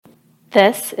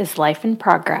This is Life in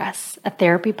Progress, a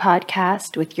therapy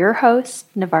podcast with your host,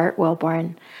 Navart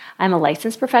Wilborn. I'm a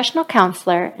licensed professional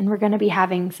counselor, and we're going to be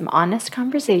having some honest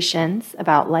conversations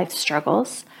about life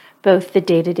struggles, both the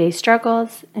day-to-day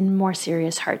struggles and more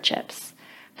serious hardships.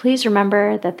 Please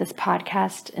remember that this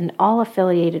podcast and all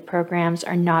affiliated programs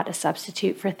are not a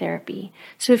substitute for therapy.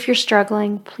 So if you're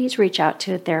struggling, please reach out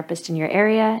to a therapist in your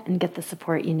area and get the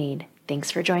support you need.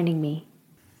 Thanks for joining me.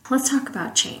 Let's talk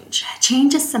about change.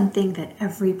 Change is something that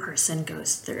every person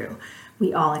goes through.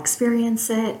 We all experience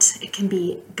it. It can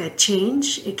be good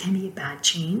change. It can be bad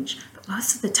change. But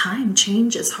most of the time,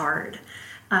 change is hard.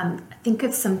 Think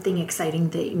of something exciting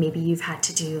that maybe you've had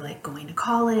to do, like going to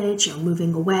college,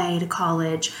 moving away to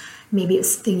college. Maybe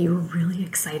it's something you were really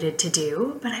excited to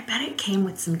do, but I bet it came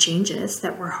with some changes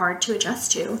that were hard to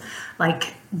adjust to,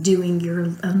 like doing your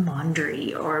own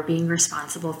laundry or being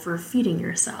responsible for feeding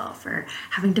yourself or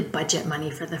having to budget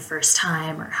money for the first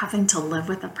time or having to live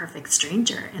with a perfect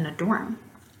stranger in a dorm.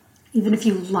 Even if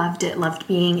you loved it, loved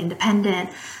being independent,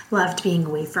 loved being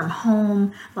away from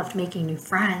home, loved making new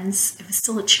friends, it was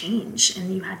still a change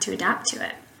and you had to adapt to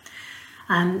it.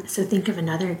 So think of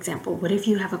another example. What if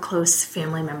you have a close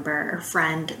family member or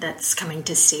friend that's coming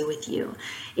to stay with you?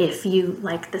 If you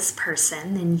like this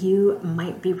person, then you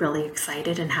might be really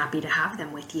excited and happy to have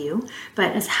them with you.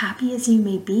 But as happy as you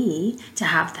may be to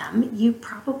have them, you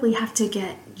probably have to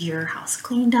get your house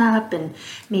cleaned up and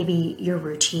maybe your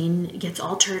routine gets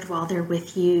altered while they're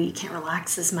with you. You can't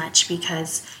relax as much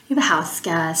because you have a house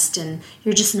guest and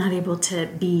you're just not able to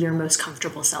be your most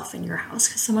comfortable self in your house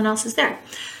because someone else is there.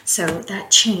 So that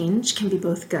change can be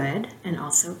both good and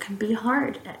also can be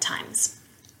hard at times.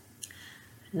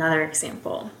 Another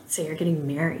example, say you're getting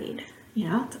married,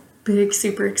 it's a big,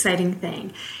 super exciting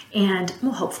thing. And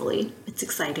well, hopefully it's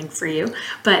exciting for you,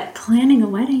 but planning a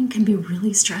wedding can be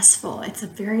really stressful. It's a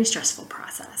very stressful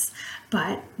process.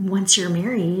 But once you're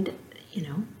married,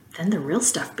 then the real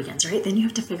stuff begins, right? Then you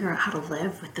have to figure out how to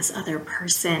live with this other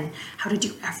person, how to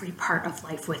do every part of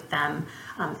life with them.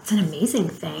 It's an amazing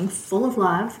thing, full of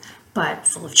love, but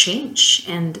full of change.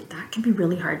 And that can be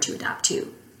really hard to adapt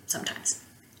to sometimes.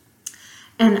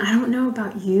 And I don't know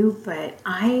about you, but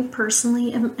I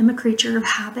personally am a creature of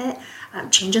habit.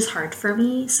 Change is hard for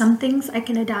me. Some things I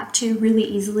can adapt to really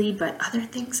easily, but other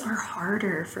things are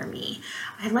harder for me.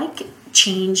 I like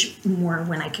change more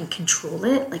when I can control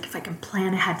it. Like if I can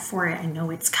plan ahead for it, I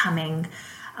know it's coming.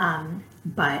 But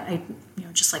I,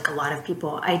 just like a lot of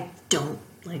people, I don't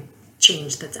like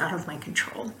change that's out of my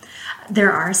control.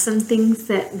 There are some things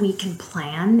that we can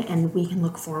plan and we can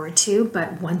look forward to,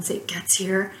 but once it gets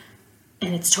here,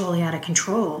 and it's totally out of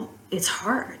control, it's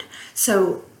hard.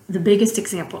 So the biggest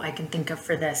example I can think of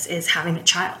for this is having a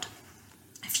child.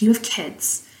 If you have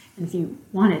kids, and if you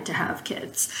wanted to have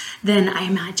kids, then I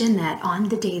imagine that on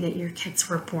the day that your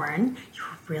kids were born, you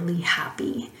were really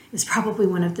happy. It was probably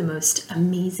one of the most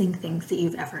amazing things that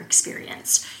you've ever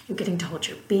experienced. You're getting to hold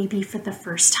your baby for the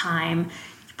first time.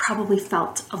 You probably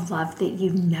felt a love that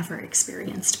you've never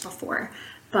experienced before.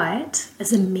 But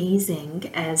as amazing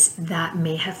as that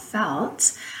may have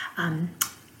felt,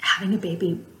 having a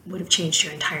baby would have changed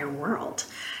your entire world.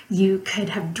 You could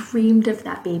have dreamed of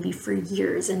that baby for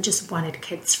years and just wanted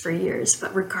kids for years.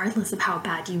 But regardless of how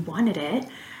bad you wanted it,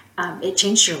 it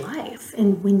changed your life.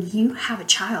 And when you have a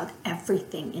child,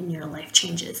 everything in your life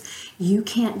changes. You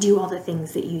can't do all the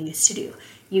things that you used to do.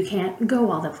 You can't go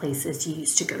all the places you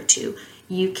used to go to.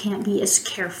 You can't be as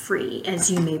carefree as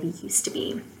you maybe used to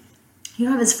be. You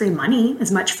don't have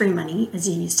as much free money as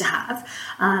you used to have.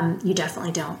 You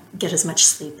definitely don't get as much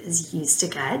sleep as you used to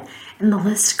get. And the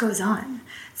list goes on.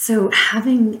 So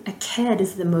having a kid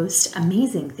is the most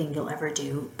amazing thing you'll ever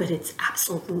do, but it's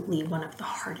absolutely one of the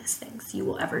hardest things you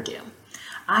will ever do.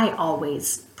 I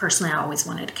always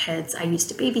wanted kids. I used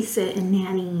to babysit and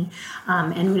nanny.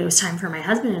 And when it was time for my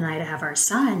husband and I to have our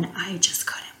son, I just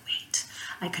couldn't wait.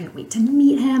 I couldn't wait to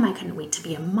meet him. I couldn't wait to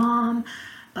be a mom.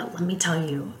 But let me tell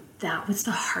you, that was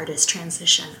the hardest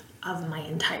transition of my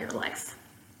entire life.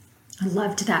 I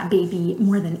loved that baby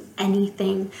more than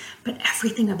anything, but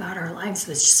everything about our lives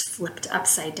was just flipped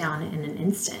upside down in an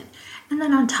instant. And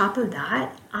then on top of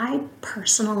that, I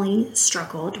personally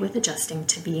struggled with adjusting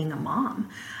to being a mom.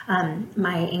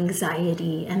 My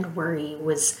anxiety and worry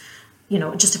was,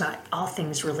 just about all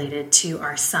things related to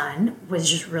our son was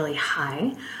just really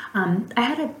high. I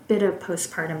had a bit of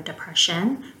postpartum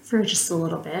depression for just a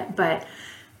little bit, but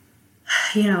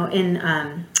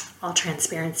in all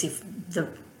transparency,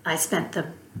 I spent the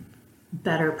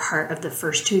better part of the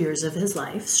first 2 years of his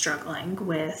life struggling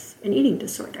with an eating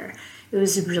disorder. It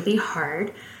was really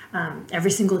hard,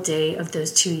 Every single day of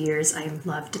those 2 years, I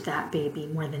loved that baby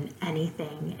more than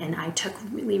anything, and I took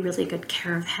really, really good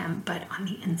care of him. But on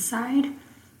the inside,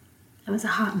 it was a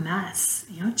hot mess.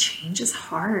 Change is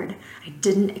hard. I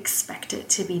didn't expect it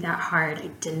to be that hard. I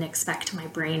didn't expect my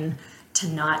brain to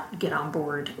not get on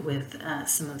board with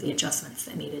some of the adjustments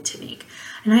that I needed to make.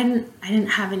 And I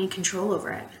didn't have any control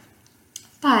over it.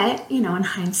 But, in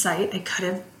hindsight, I could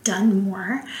have done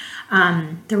more.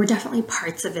 There were definitely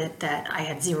parts of it that I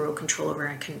had zero control over.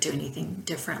 I couldn't do anything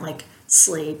different, like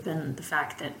sleep and the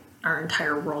fact that our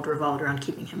entire world revolved around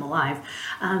keeping him alive.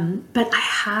 But I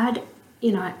had,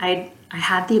 I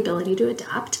had the ability to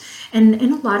adapt. And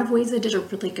in a lot of ways, I did a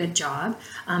really good job.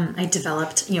 I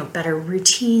developed, better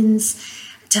routines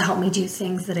to help me do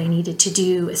things that I needed to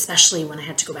do, especially when I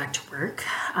had to go back to work.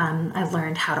 I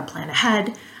learned how to plan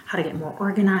ahead, how to get more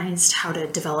organized, how to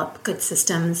develop good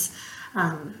systems.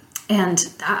 And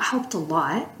that helped a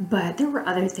lot, but there were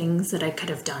other things that I could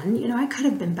have done. I could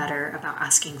have been better about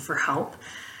asking for help.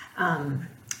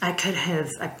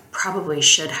 I probably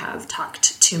should have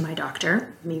talked to my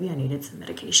doctor. Maybe I needed some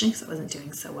medication because I wasn't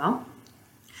doing so well.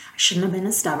 I shouldn't have been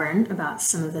as stubborn about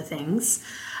some of the things.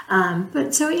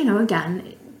 But so,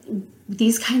 again,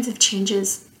 these kinds of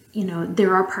changes,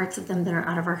 there are parts of them that are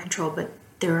out of our control, but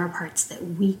there are parts that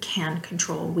we can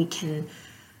control.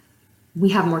 We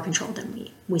have more control than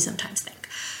we sometimes think.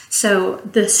 So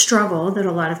the struggle that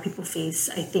a lot of people face,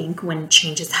 I think, when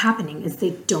change is happening is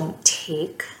they don't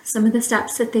take some of the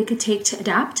steps that they could take to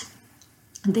adapt.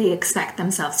 They expect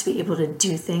themselves to be able to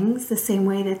do things the same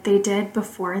way that they did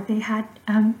before they had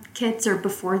kids or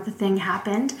before the thing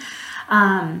happened.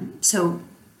 So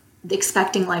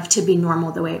expecting life to be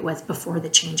normal the way it was before the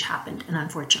change happened. And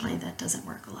unfortunately, that doesn't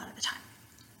work a lot of the time.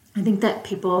 I think that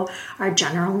people are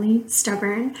generally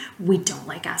stubborn. We don't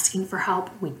like asking for help.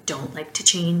 We don't like to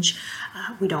change.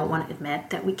 We don't want to admit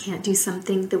that we can't do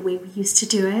something the way we used to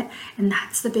do it. And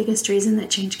that's the biggest reason that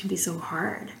change can be so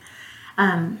hard.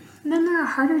 And then there are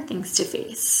harder things to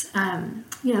face.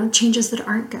 Changes that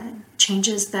aren't good.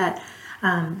 Changes that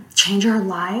change our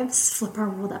lives, flip our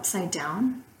world upside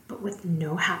down, but with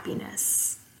no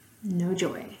happiness, no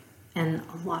joy, and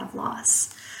a lot of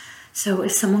loss. So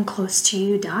if someone close to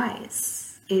you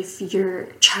dies, if your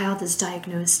child is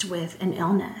diagnosed with an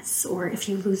illness, or if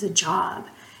you lose a job,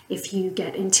 if you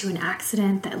get into an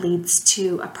accident that leads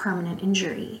to a permanent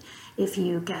injury, if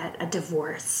you get a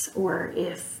divorce, or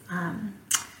if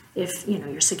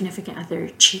your significant other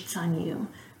cheats on you,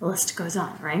 the list goes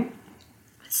on, right?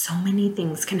 So many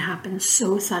things can happen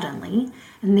so suddenly,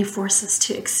 and they force us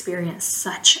to experience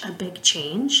such a big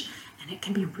change, and it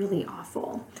can be really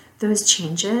awful. Those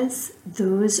changes,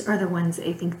 those are the ones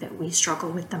I think that we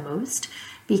struggle with the most,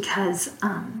 because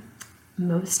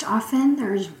most often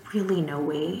there's really no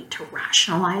way to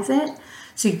rationalize it.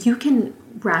 So you can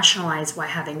rationalize why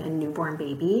having a newborn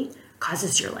baby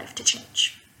causes your life to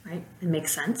change, right? It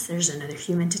makes sense. There's another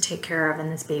human to take care of,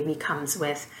 and this baby comes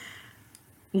with,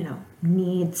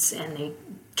 needs, and they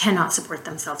cannot support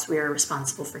themselves. We are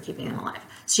responsible for keeping them alive.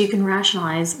 So you can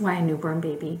rationalize why a newborn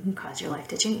baby can cause your life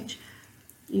to change.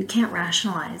 You can't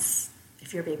rationalize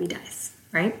if your baby dies,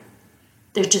 right?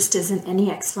 There just isn't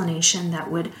any explanation that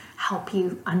would help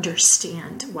you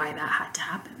understand why that had to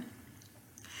happen.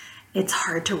 It's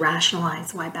hard to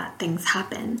rationalize why bad things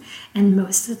happen. And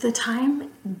most of the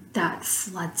time, that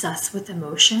floods us with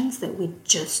emotions that we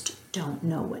just don't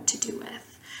know what to do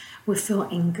with. We feel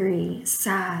angry,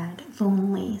 sad,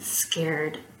 lonely,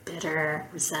 scared, bitter,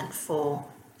 resentful,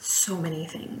 so many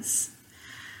things.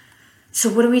 So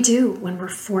what do we do when we're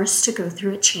forced to go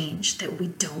through a change that we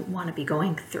don't want to be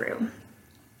going through?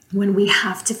 When we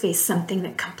have to face something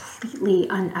that completely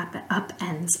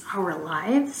upends our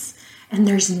lives, and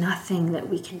there's nothing that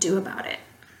we can do about it?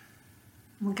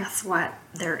 Well, guess what?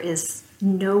 There is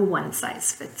no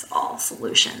one-size-fits-all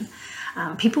solution.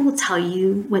 People will tell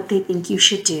you what they think you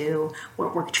should do,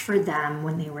 what worked for them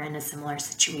when they were in a similar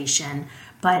situation,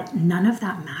 but none of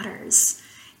that matters.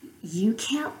 You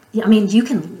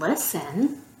can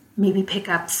listen, maybe pick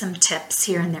up some tips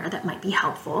here and there that might be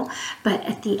helpful, but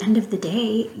at the end of the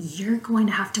day, you're going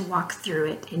to have to walk through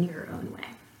it in your own way.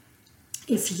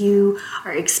 If you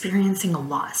are experiencing a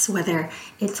loss, whether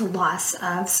it's a loss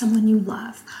of someone you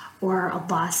love, or a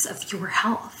loss of your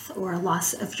health, or a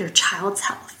loss of your child's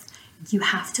health, you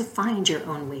have to find your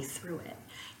own way through it.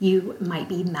 You might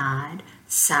be mad,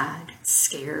 sad,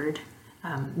 scared.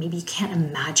 Maybe you can't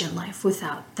imagine life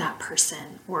without that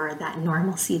person or that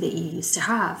normalcy that you used to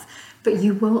have, but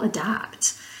you will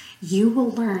adapt. You will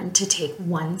learn to take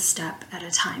one step at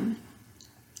a time.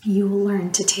 You will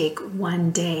learn to take one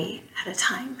day at a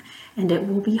time, and it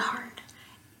will be hard.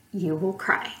 You will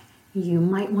cry. You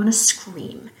might want to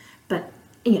scream, but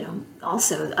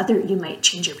also you might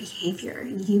change your behavior.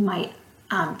 You might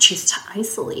choose to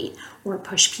isolate or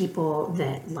push people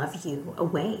that love you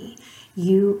away.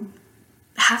 You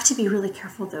have to be really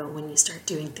careful though when you start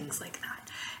doing things like that,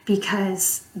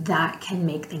 because that can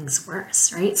make things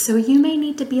worse, right? So you may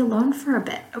need to be alone for a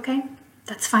bit, okay?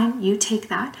 That's fine, you take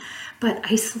that. But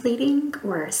isolating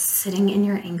or sitting in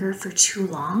your anger for too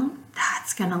long,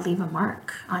 that's gonna leave a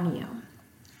mark on you.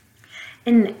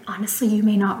 And honestly, you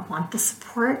may not want the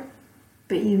support,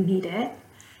 but you need it.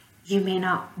 You may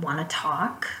not want to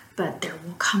talk, but there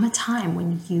will come a time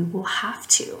when you will have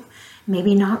to.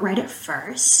 Maybe not right at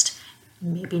first,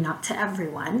 maybe not to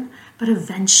everyone, but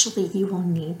eventually you will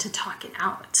need to talk it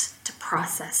out, to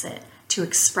process it, to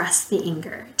express the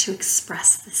anger, to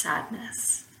express the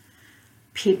sadness.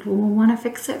 People will want to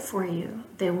fix it for you.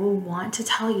 They will want to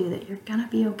tell you that you're going to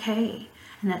be okay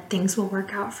and that things will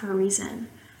work out for a reason,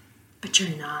 but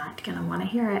you're not going to want to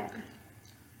hear it.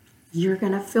 You're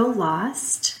going to feel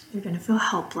lost, you're going to feel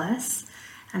helpless,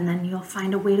 and then you'll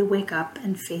find a way to wake up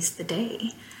and face the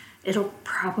day. It'll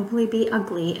probably be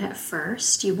ugly at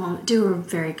first. You won't do a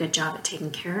very good job at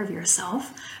taking care of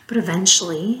yourself, but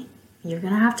eventually you're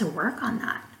going to have to work on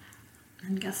that.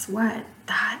 And guess what?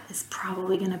 That is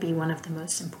probably going to be one of the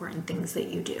most important things that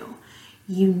you do.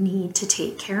 You need to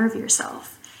take care of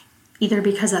yourself, either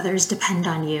because others depend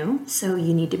on you, so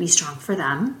you need to be strong for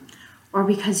them, or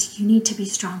because you need to be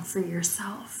strong for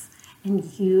yourself and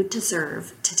you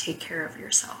deserve to take care of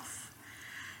yourself.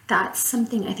 That's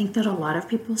something I think that a lot of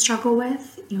people struggle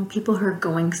with. People who are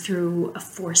going through a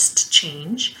forced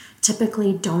change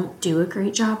typically don't do a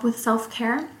great job with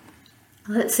self-care.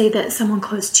 Let's say that someone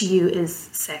close to you is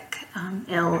sick,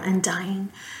 ill, and dying.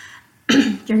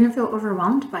 You're going to feel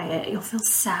overwhelmed by it. You'll feel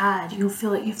sad. You'll feel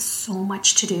like you have so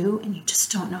much to do and you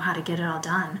just don't know how to get it all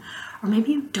done. Or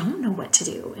maybe you don't know what to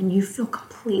do and you feel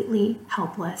completely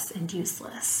helpless and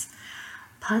useless.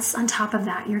 Plus, on top of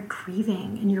that, you're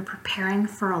grieving and you're preparing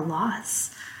for a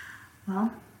loss.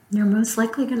 Well, you're most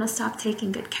likely going to stop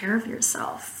taking good care of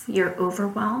yourself. Your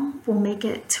overwhelm will make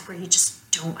it to where you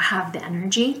just don't have the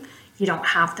energy. You don't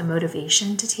have the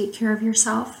motivation to take care of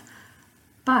yourself.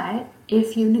 But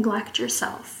if you neglect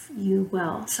yourself, you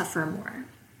will suffer more.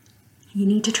 You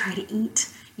need to try to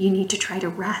eat. You need to try to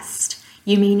rest.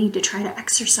 You may need to try to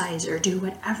exercise or do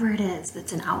whatever it is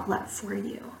that's an outlet for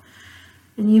you.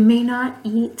 And you may not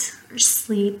eat or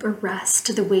sleep or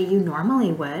rest the way you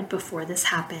normally would before this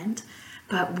happened,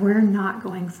 but we're not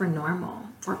going for normal.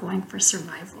 We're going for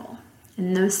survival.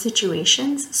 In those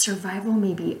situations, survival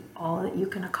may be all that you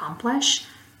can accomplish,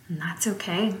 and that's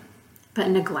okay. But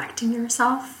neglecting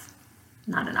yourself,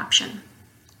 not an option.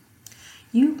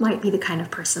 You might be the kind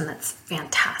of person that's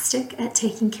fantastic at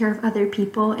taking care of other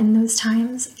people in those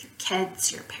times, like your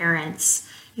kids, your parents,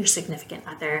 your significant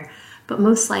other, but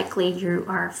most likely you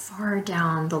are far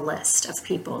down the list of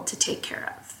people to take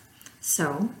care of.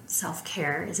 So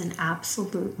self-care is an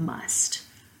absolute must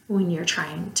when you're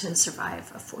trying to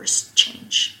survive a forced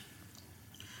change.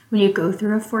 When you go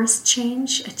through a forced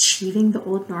change, achieving the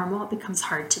old normal becomes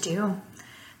hard to do.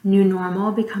 New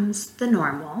normal becomes the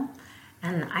normal.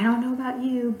 And I don't know about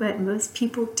you, but most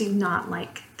people do not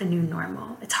like the new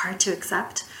normal. It's hard to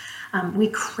accept. We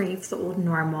crave the old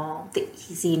normal, the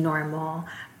easy normal.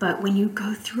 But when you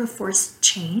go through a forced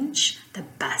change, the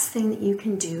best thing that you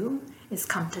can do is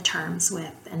come to terms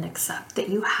with and accept that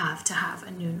you have to have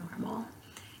a new normal.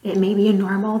 It may be a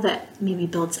normal that maybe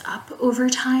builds up over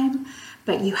time,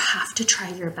 but you have to try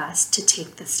your best to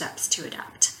take the steps to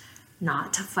adapt,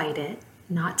 not to fight it,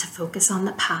 not to focus on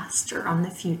the past or on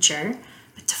the future,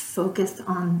 but to focus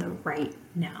on the right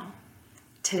now.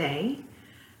 Today,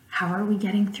 how are we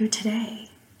getting through today?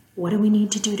 What do we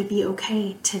need to do to be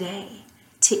okay today?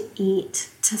 To eat,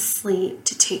 to sleep,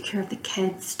 to take care of the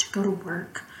kids, to go to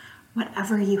work,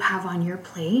 whatever you have on your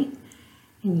plate,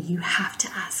 and you have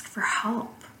to ask for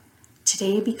help.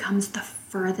 Today becomes the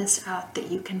furthest out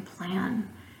that you can plan,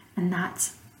 and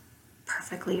that's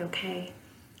perfectly okay.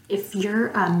 If you're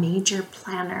a major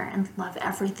planner and love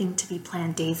everything to be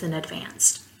planned days in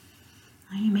advance,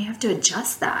 you may have to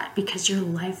adjust that because your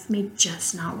life may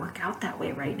just not work out that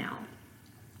way right now.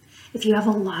 If you have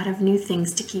a lot of new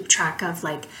things to keep track of,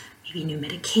 like maybe new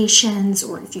medications,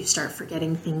 or if you start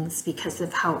forgetting things because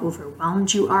of how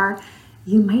overwhelmed you are,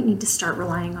 you might need to start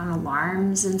relying on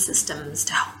alarms and systems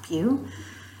to help you.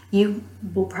 You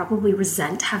will probably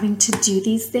resent having to do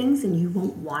these things and you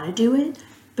won't want to do it.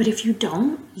 But if you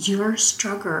don't, your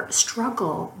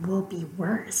struggle will be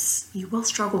worse. You will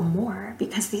struggle more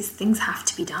because these things have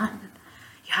to be done.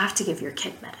 You have to give your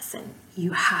kid medicine.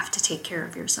 You have to take care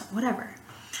of yourself, whatever.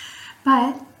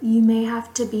 But you may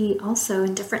have to be also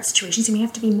in different situations, you may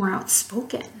have to be more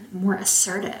outspoken, more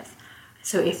assertive.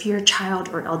 So if your child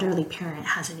or elderly parent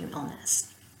has a new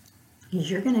illness,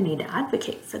 you're going to need to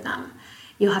advocate for them.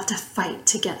 You'll have to fight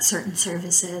to get certain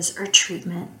services or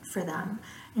treatment for them.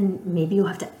 And maybe you'll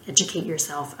have to educate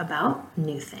yourself about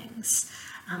new things.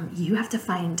 You have to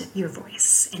find your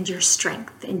voice and your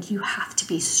strength, and you have to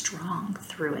be strong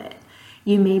through it.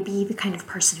 You may be the kind of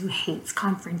person who hates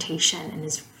confrontation and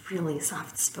is really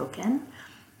soft-spoken.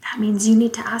 That means you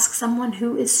need to ask someone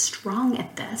who is strong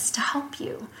at this to help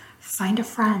you. Find a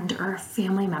friend or a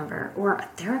family member or a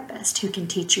therapist who can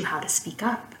teach you how to speak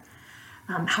up,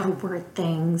 how to word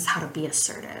things, how to be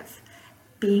assertive.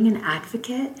 Being an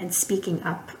advocate and speaking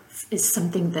up is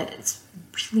something that is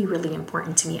really, really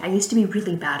important to me. I used to be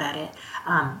really bad at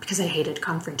it because I hated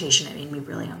confrontation. It made me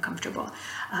really uncomfortable.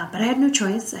 But I had no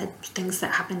choice. I had things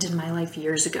that happened in my life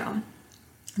years ago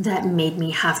that made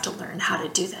me have to learn how to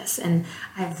do this. And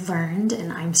I've learned,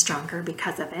 and I'm stronger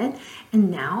because of it.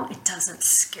 And now it doesn't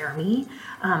scare me.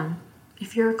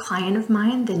 If you're a client of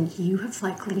mine, then you have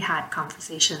likely had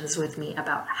conversations with me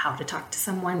about how to talk to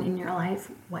someone in your life,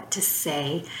 what to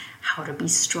say, how to be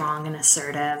strong and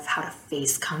assertive, how to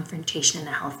face confrontation in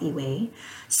a healthy way.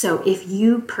 So if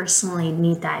you personally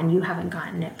need that and you haven't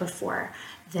gotten it before,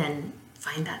 then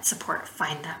find that support,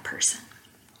 find that person.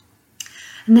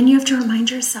 And then you have to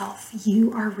remind yourself,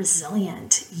 you are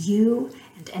resilient. You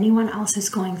and anyone else who's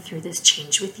going through this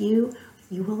change with you,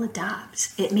 you will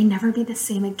adapt. It may never be the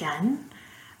same again.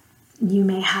 You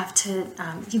may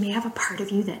have a part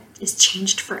of you that is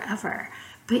changed forever,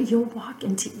 but you'll walk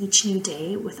into each new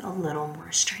day with a little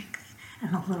more strength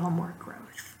and a little more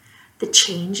growth. The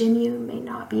change in you may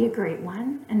not be a great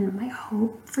one, and my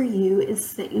hope for you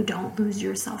is that you don't lose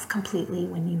yourself completely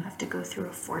when you have to go through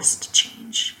a forced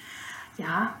change.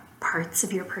 Yeah, parts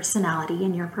of your personality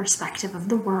and your perspective of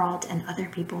the world and other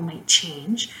people might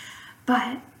change,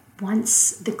 but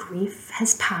once the grief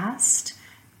has passed,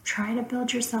 try to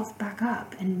build yourself back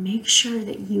up and make sure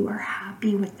that you are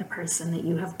happy with the person that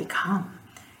you have become.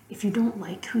 If you don't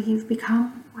like who you've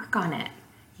become, work on it.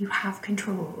 You have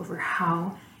control over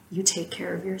how you take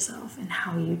care of yourself and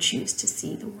how you choose to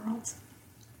see the world.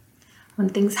 When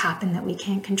things happen that we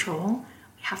can't control,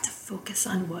 we have to focus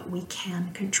on what we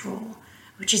can control,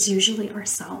 which is usually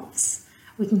ourselves.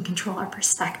 We can control our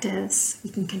perspectives,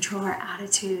 we can control our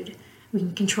attitude, we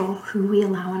can control who we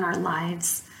allow in our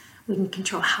lives, we can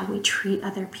control how we treat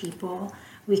other people,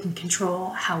 we can control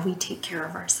how we take care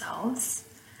of ourselves.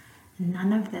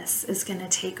 None of this is going to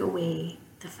take away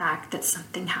the fact that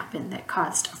something happened that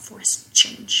caused a forced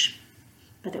change,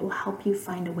 but it will help you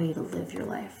find a way to live your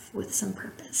life with some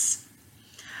purpose.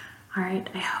 All right,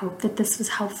 I hope that this was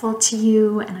helpful to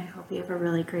you, and I hope you have a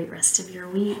really great rest of your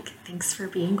week. Thanks for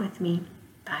being with me.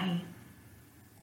 Bye.